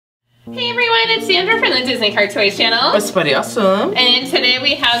Hey everyone, it's Sandra from the DisneyCarToys channel. It's Spidey awesome. And today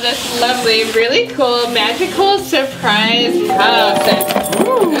we have this lovely, really cool, magical surprise house.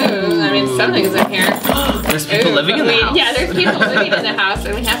 Ooh, I mean, something's in here. There's people living in the house. Yeah, there's people living in the house,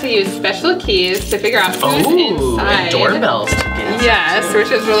 and we have to use special keys to figure out who's inside. And doorbells to get inside. Yes,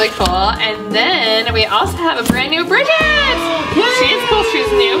 which is really cool. And then we also have a brand new Bridget. She's cool. She's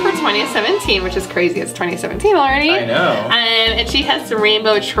new for 2017, which is crazy. It's 2017 already. I know. And she has some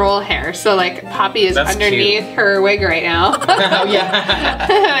rainbow troll hair. So like Poppy is underneath her wig right now. Oh yeah.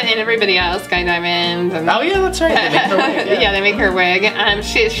 And everybody else, Sky Diamond. And oh yeah, that's right. They make her wig. Yeah, they make her wig.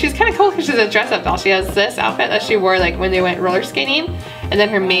 She's kind of cool because she's a dress-up doll. She has this outfit that she wore like when they went roller skating, and then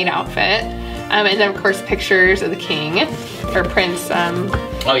her maid outfit. And then of course pictures of the king or prince.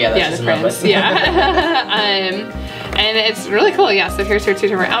 Oh yeah, that's the prince. Yeah. And it's really cool, yeah. So here's her two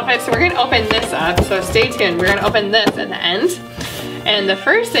different outfits. So we're gonna open this up, so stay tuned. We're gonna open this at the end. And the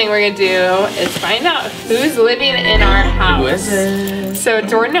first thing we're gonna do is find out who's living in our house. Who is it? So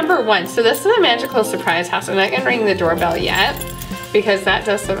door number 1. So this is a magical surprise house. I'm not gonna ring the doorbell yet because that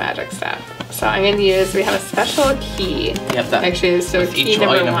does some magic stuff. So I'm gonna use, we have a special key. Yep, that. Actually, so key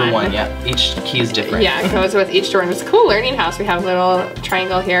number one. Yeah, each key is different. Yeah, it goes with each door. And it's a cool learning house. We have a little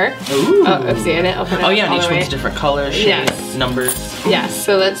triangle here. Ooh. Oh, oopsie, I didn't open it. Oh yeah, and each one's different colors, shapes, yes. numbers. Yes,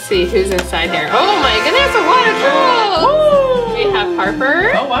 so let's see who's inside here. Oh my goodness, a water troll! We have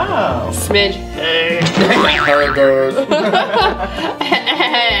Harper. Oh wow. Smidge.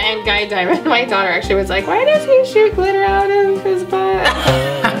 And Guy Diamond. My daughter actually was like, why does he shoot glitter out of his butt?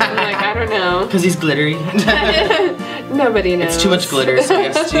 I'm like, I don't know. Because he's glittery. Nobody knows. It's too much glitter, so he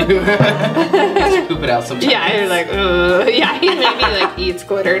has to poop it out sometimes. Yeah, you're like, ugh. Yeah, he maybe like eats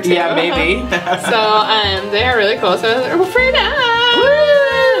glitter too. Yeah, maybe. So they are really cool. So for now.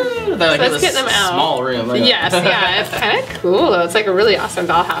 Like so let's get them out. Small room. Like yes, yeah, it's kind of cool though. It's like a really awesome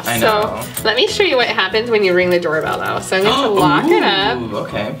dollhouse. I know. So let me show you what happens when you ring the doorbell though. So I'm going to lock it up.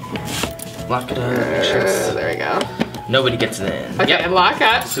 Okay. Lock it up. There we go. Nobody gets in. Okay, yep. Lock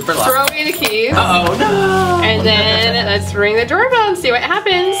up. Super lock. Throw me the keys. Uh oh no! And then let's ring the doorbell and see what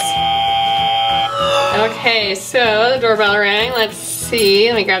happens. Okay, so the doorbell rang. Let's see.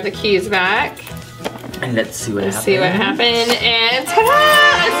 Let me grab the keys back. And let's see what happens. See what happened. And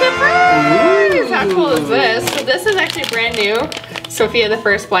ta-da! A surprise! Ooh. How cool is this? So this is actually brand new. Sophia the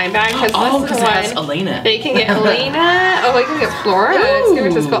First blind bag. Oh, because it has Elena. They can get Elena. Oh, they can get Flora.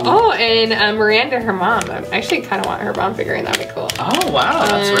 Which is cool. Oh, and Miranda, her mom. I actually kind of want her mom figurine. That'd be cool. Oh, wow.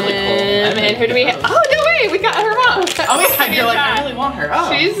 That's really cool. And who do we have? Oh, no way. We got her mom. Oh, yeah. You're like, I really want her.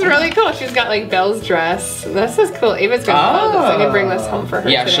 Oh. She's really cool. She's got like Belle's dress. This is cool. Ava's going to love this. I can bring this home for her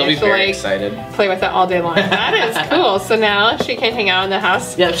Yeah, today. she'll be very excited. Play with it all day long. That is cool. So now she can hang out in the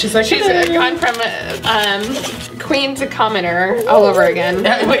house. Yeah, she's like, she's gone from queen to commoner all over again.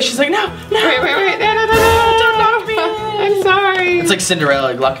 Wait, she's like, no. Wait, no, don't knock me. I'm sorry. It's like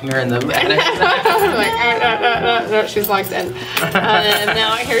Cinderella locking her in the attic. I'm like, no, she's locked in. And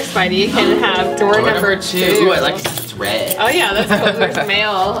now here's Spidey. You can have door number 2. Ooh, I like it because it's red. Oh yeah, that's cool. There's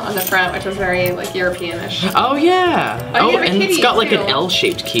mail on the front, which was very like European-ish. Oh yeah. Oh, and it's got like an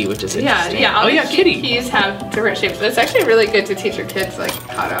L-shaped key, which is interesting. Yeah. Oh yeah, kitty keys have different shapes. It's actually really good to teach your kids like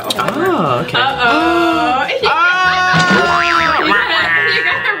how to open them. Oh, okay. You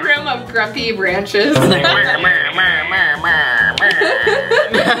got a room of grumpy branches. That's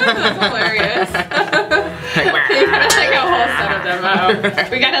hilarious. You gotta like a whole set of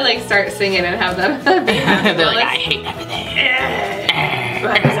them. We gotta like start singing and have them be happy. They're like, I hate everything.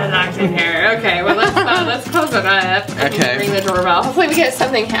 Locked in here. Okay, well let's close it up. Okay. Ring the doorbell. Hopefully we get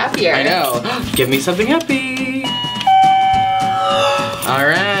something happier. I know. Give me something happy. All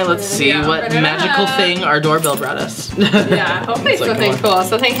right, let's see what magical thing our doorbell brought us. Yeah, hopefully it's something cool,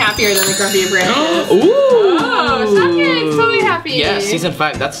 something happier than the grumpy branches. Ooh! Oh, shocking! Totally happy. Yeah, season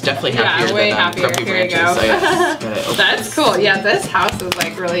 5. That's definitely happier than way happier. grumpy Here branches. You go. So yes. That's cool. Yeah, this house is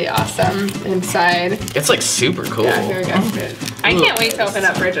like really awesome inside. It's like super cool. Yeah, here we go. I can't wait to open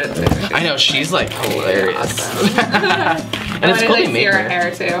up Bridget. I know, she's like hilarious. And it's cool to make her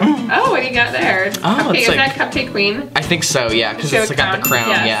hair too. Oh, what do you got there? It's oh, it's like, is that Cupcake Queen? I think so, yeah, because it's like got the crown,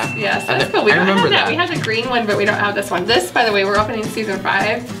 yes, yeah. Yes, that's cool. We don't have that. We have the green one, but we don't have this one. This, by the way, we're opening season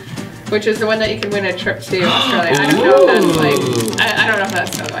 5, which is the one that you can win a trip to Australia. I don't know if that's like, I don't know if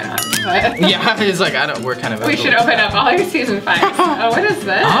that's still going on. But yeah, it's like, we're kind of. We should open up all your season 5. Oh, what is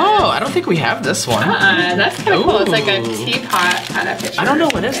this? Oh, I don't think we have this one. That's kind of cool. It's like a teapot kind of picture. I don't know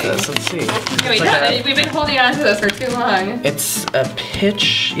what is this. Let's see. We've been holding on to this for too long. It's a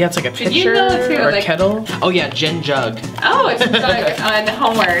pitch. Yeah, it's like a pitcher too, or a like, kettle. Oh yeah, gin jug. Oh, it's a jug on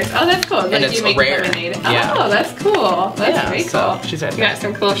Homer's. Oh, that's cool. And like it's you make rare. lemonade. Yeah. Oh, that's cool. That's very cool. She's had you got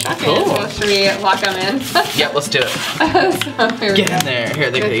some cool shopping. cool. So should we lock them in? Yeah, let's do it. Get in there. Here,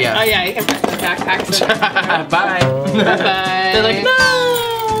 they could, yeah. Oh yeah, you can put the backpacks in there. Bye. Bye-bye. They're like, no.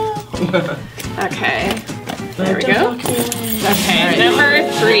 Okay. There we go. Okay, right.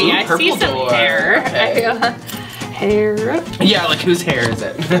 number 3. I see some door. hair. Okay. I feel hair. Yeah, like whose hair is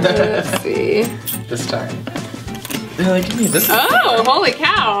it? Let's see. This time. They're like, hey, this is Oh, holy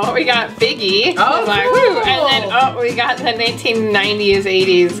cow. We got Biggie. Oh, like, cool. woo. And then, oh, we got the 1990s,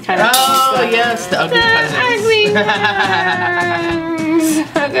 80s kind of. Oh, yes, the ugly cousins. Ugly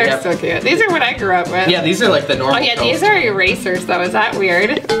ones. They're so cute. These are what I grew up with. Yeah, these are like the normal. Oh, yeah, these are erasers, though. Is that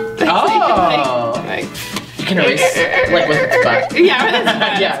weird? Oh. You can erase, like, with its butt. Yeah, with its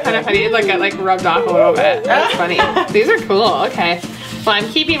butt. Yeah, It's kind of funny. It like, got like rubbed off a little bit. That's funny. These are cool. Okay. Well, I'm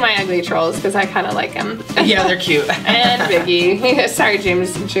keeping my ugly trolls because I kind of like them. Yeah, they're cute. And Biggie. Sorry,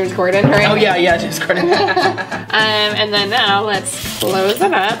 James Corden, right? Oh, yeah, James Corden. And then now let's close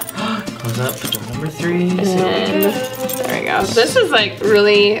it up. Close up door number 3. And there we go. This is like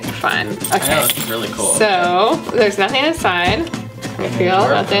really fun. Okay. I know, it's really cool. So there's nothing inside. I feel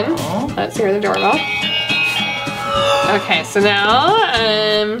nothing. Let's hear the doorbell. Okay, so now,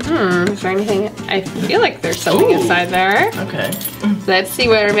 is there anything? I feel like there's something inside there. Okay. Let's see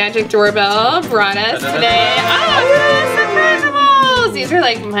what our magic doorbell brought us today. Oh, surprisables! These are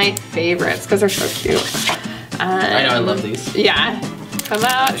like my favorites because they're so cute. I know, I love these. Yeah. Come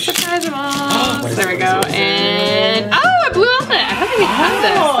out, surprisables. There we go. And, oh, a blue elephant. I don't think we have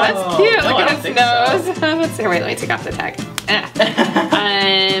this. That's cute. Look at its nose. Let's see. Wait, let me take off the tag.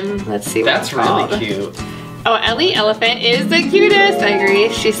 Let's see what That's really cute. Oh, Ellie Elephant is the cutest. I agree.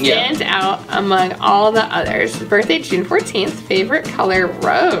 She stands out among all the others. Birthday June 14th. Favorite color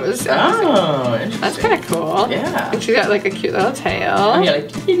rose. Oh, interesting. That's kind of cool. Yeah. And she's got like a cute little tail. Oh, yeah,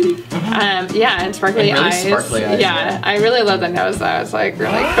 like, yeah, and sparkly and really eyes. Sparkly eyes. Yeah, I really love the nose though. It's like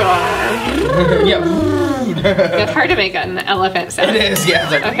really cool. Yeah. It's hard to make an elephant sound. It is, yeah.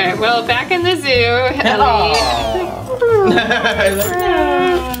 Like, Okay, well, back in the zoo, Ellie.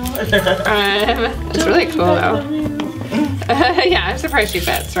 It's really cool though. Yeah, I'm surprised she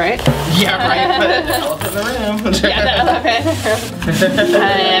fits, right? Yeah, right. Put an elephant in the room. Yeah, the elephant.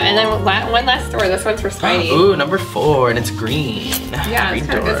 And then one last door. This one's for Spidey. Ooh, number 4, and it's green. Yeah, green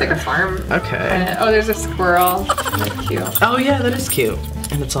it's kind of just like a farm. Okay. Oh, there's a squirrel. That's cute. Oh yeah, that is cute.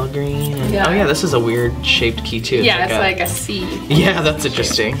 And it's all green. And, Yeah. Oh yeah, this is a weird shaped key too. Yeah, it's like a C. Yeah, that's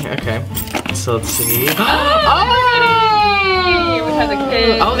interesting. Okay. So let's see. Oh! We have the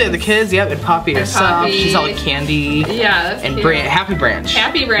kids. Oh, they have the kids. Yep, and Poppy herself. Poppy. She's all like candy. Yeah, that's and cute. Happy Branch.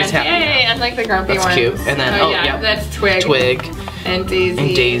 Happy Branch. It's happy. Yay, unlike the grumpy That's ones. cute. And then, yeah, that's Twig. Twig. And Daisy.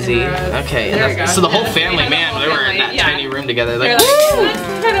 And Daisy. And Rose. Okay. There we go. So the whole Yeah, family, man, they were in that tiny room together. They're Like, like,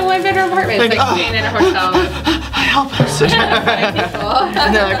 let's put a one-bedroom apartment. It's like being in a hotel. help us. And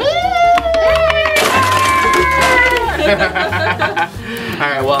they're like, all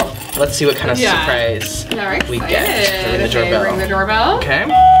right, well, let's see what kind of surprise we get. Ring the doorbell. Ring the doorbell. Okay.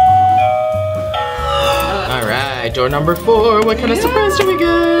 All right, door number 4. What kind of surprise do we get?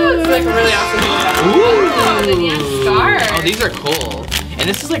 It's like a really awesome Ooh. Oh, these are cool. And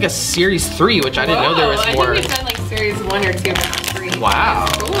this is like a series 3, which I didn't know there was more. I think we've done like series 1 or 2, but not 3. Wow.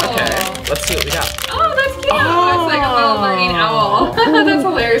 Cool. Okay. Let's see what we got. Oh, that's cute. Oh. It's like a little learning owl. That's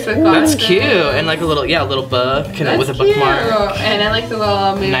hilarious with That's cute. And like a little book and with a bookmark. And I like the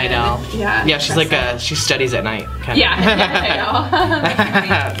little moon. Night owl. Yeah. Yeah, she's like she studies at night. Kinda. Yeah, I know.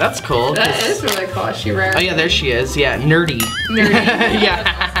 That's cool. That is really cool. She wears. Oh yeah, there she is. Yeah, nerdy. Nerdy.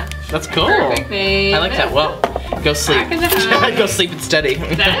 Yeah. That's cool. Perfect name. I like that. Well, go sleep. Back in the house. Go sleep and study.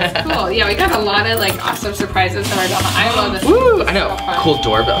 That's cool. Yeah, we got a lot of like awesome surprises in our dollhouse. I love this. Woo! I know. So Cool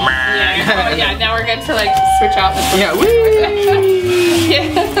doorbell. Yeah. Oh, yeah. Now we're good to like switch out the. Yeah. Woo!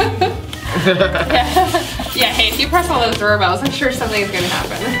 Yeah. Hey, if you press all those doorbells, I'm sure something's gonna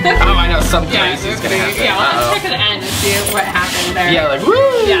happen. Oh, I know. Something Yeah, crazy is gonna happen. Yeah. Well, let's check at the end and see what happened there. Yeah, like woo!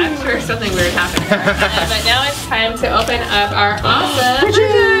 Yeah, I'm sure something weird happened there. But now it's time to open up our awesome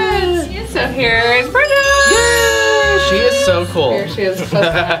Bridget! So here's Bridget! Yeah, she is so cool. Here she is. Close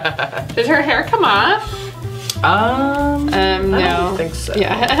up. Does her hair come off? No. I don't think so.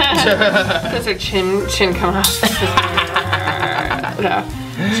 Yeah. Does her chin come off? No.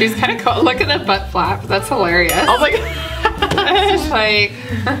 She's kind of cool. Look at the butt flap. That's hilarious. Oh my god. It's like.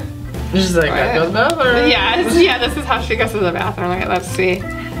 She's like, I go to the bathroom. Yeah, this is how she goes to the bathroom. Like, let's see.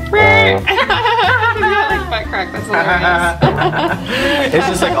 She's got like butt crack. That's hilarious. It's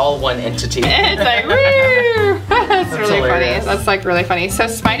just like all one entity. It's like, woo! That's really hilarious. funny. That's like really funny. So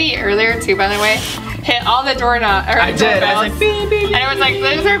Spidey earlier too, by the way, hit all the doorknobs. I did. I was like, beep, beep, beep. And I was like,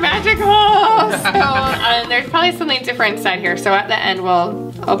 those are magic holes. So there's probably something different inside here. So at the end,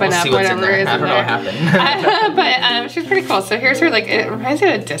 we'll open up whatever is in there. I don't know what happened. But she's pretty cool. So here's her, like, it reminds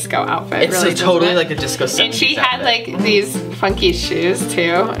me of a disco outfit. It's really, like totally like a disco 70s And she had outfit. like these funky shoes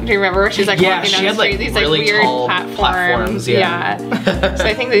too. Do you remember? She's like walking down the street, like these really like weird tall platforms. Yeah. So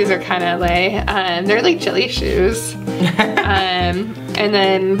I think these are kind of like, they're like jelly shoes. And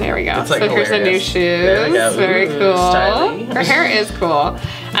then there we go. Like so here's the new shoes. Very cool. Stylish. Her hair is cool.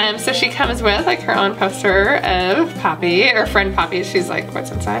 So she comes with like her own poster of Poppy, or friend Poppy. She's like,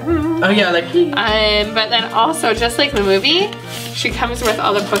 what's inside? Oh yeah, like. But then also, just like the movie, she comes with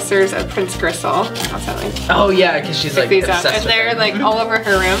all the posters of Prince Gristle. Oh yeah, because she's like these up. obsessed And with they're them. like all over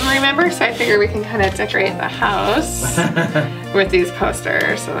her room, remember? So I figure we can kind of decorate the house with these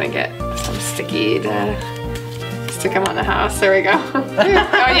posters. So I get some sticky to stick them on the house. There we go. Oh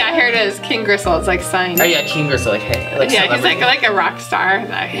yeah, here it is. King Gristle. It's like signed. Oh yeah, King Gristle. Like hey, like yeah, he's like a rock star.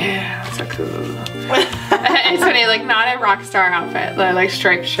 Like, yeah, so cool. And so they like not a rock star outfit, like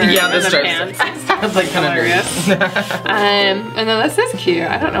striped shirt. Yeah, the striped pants. That's like kind of hilarious. And then this is cute.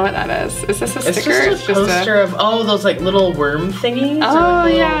 I don't know what that is. Is this a sticker? It's just a poster of those like little worm thingies. Oh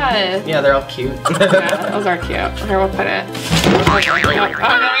little, yeah. Yeah, they're all cute. Yeah, those are cute. Here, we'll put it.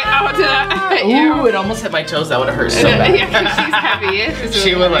 Ooh, it almost hit my toes. That would have hurt so bad. Yeah, she's heavy.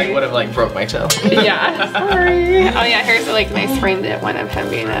 She would have like broke my toe. Yeah, sorry. Oh yeah, here's a like nice framed one of him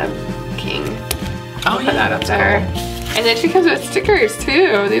being a king. Oh Put that up there. And then she comes with stickers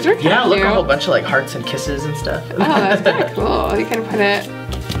too. These are kind of yeah, look, cute. a whole bunch of like hearts and kisses and stuff. Oh, that's kind of cool. You can put it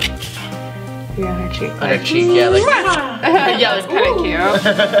on her cheek. On her cheek, yeah, like yeah, that's kind of cute.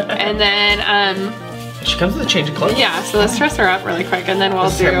 And then she comes with a change of clothes. yeah, so let's dress her up really quick, and then we'll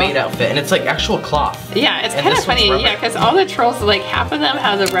this is her maid outfit, and it's like actual cloth. Yeah, it's kind of funny, yeah, because all the trolls, like half of them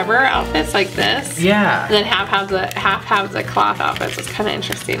have the rubber outfits like this. Yeah. And then half have the cloth outfits. It's kind of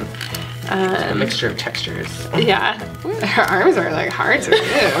interesting. A mixture of textures. Yeah, her arms are like hard to do.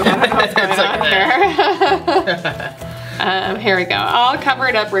 I don't know what's going on here. Here we go. I'll cover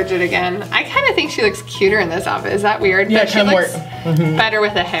it up Bridget again. I kind of think she looks cuter in this outfit. Is that weird? Yeah, but she looks better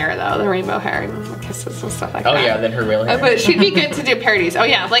with the hair though, the rainbow hair and the kisses and stuff like that. Oh yeah, than her real hair. But she'd be good to do parodies. Oh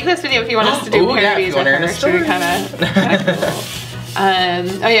yeah, like this video if you want us to do parodies with her. She'd be kind of cool.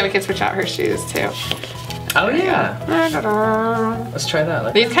 Oh yeah, we can switch out her shoes too. Oh yeah. Let's try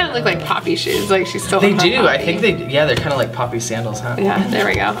that. These kind of look like Poppy shoes. Like she's still. They do. I think they. Yeah, they're kind of like Poppy sandals, huh? Yeah. There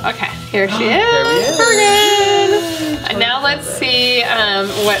we go. Okay. Here she is. There we is. We're good. And now let's see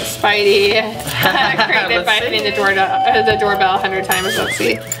what Spidey created by hitting the doorbell 100 times. Let's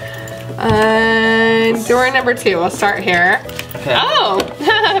see. Door number 2. We'll start here. Okay. Oh,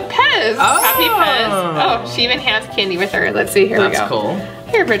 Pez. Happy Pez. Oh, she even has candy with her. Let's see. Here we go. That's cool.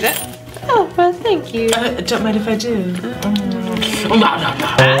 Here, Bridget. Oh, well, thank you. Don't mind if I do. Oh,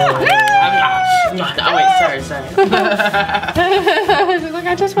 no, wait, sorry. She's like,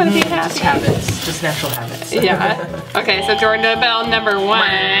 I just want to be happy. Just habits. Just natural habits. Yeah. Okay, so doorbell number 1.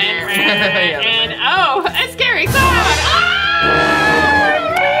 And, oh, a scary clown.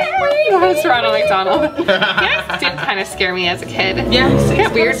 That's Ronald McDonald. You guys did kind of scare me as a kid. Yeah. They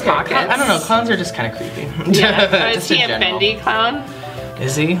got weird pockets. I don't know, clowns are just kind of creepy. Yeah. Is he a bendy clown?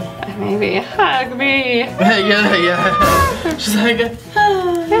 Is he? Maybe. Hug me. Yeah. She's like,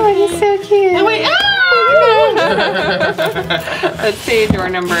 oh, he's so cute. Oh, wait. Let's see, door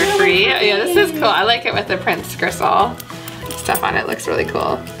number 3. Oh, yeah, this is cool. I like it with the Prince Gristle stuff on it. Looks really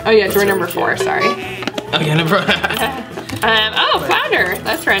cool. Oh yeah, door number 4. Sorry. Oh yeah, number. Oh, flounder.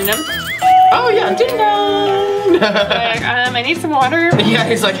 That's random. Oh yeah, ding dong. Like, I need some water. Yeah,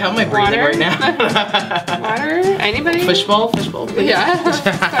 he's like, how am I breathing right now? Water? Anybody? Fishbowl, please. Yeah.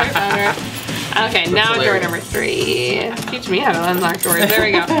 Sorry, flounder. Okay, that's now hilarious. Door number 3. Teach me how to unlock doors. There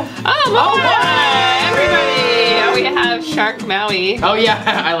we go. Oh, Moana! Everybody! Oh, we have Shark Maui. Oh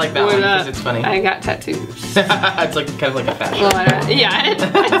yeah, I like that one because it's funny. I got tattoos. It's like kind of like a fashion. Yeah,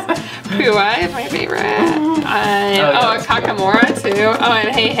 Pua is my favorite. A Kakamora too. Oh, and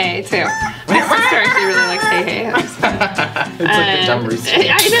Hey Hey too. My sister actually really likes Hey Hey. It's like the dumb rooster.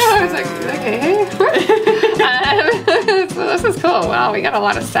 I know. I was like Hey Hey. So this is cool. Wow, we got a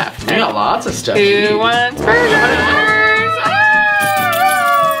lot of stuff. We got lots of stuff. Who wants burgers?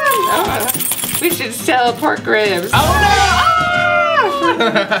 We should sell pork ribs. Oh no!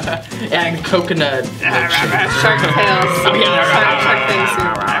 And coconut. Shark tails. Shark fin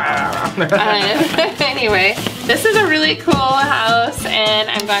soup. Anyway, this is a really cool house, and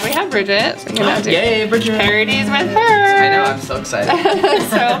I'm glad we have Bridget. So yay, Bridget! Parodies with her. I know, I'm so excited.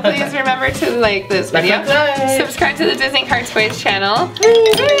 So please remember to like this video, subscribe to the DisneyCarToys channel,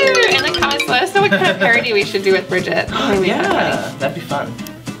 in the comments let us know what kind of parody we should do with Bridget. Yeah, that'd be fun.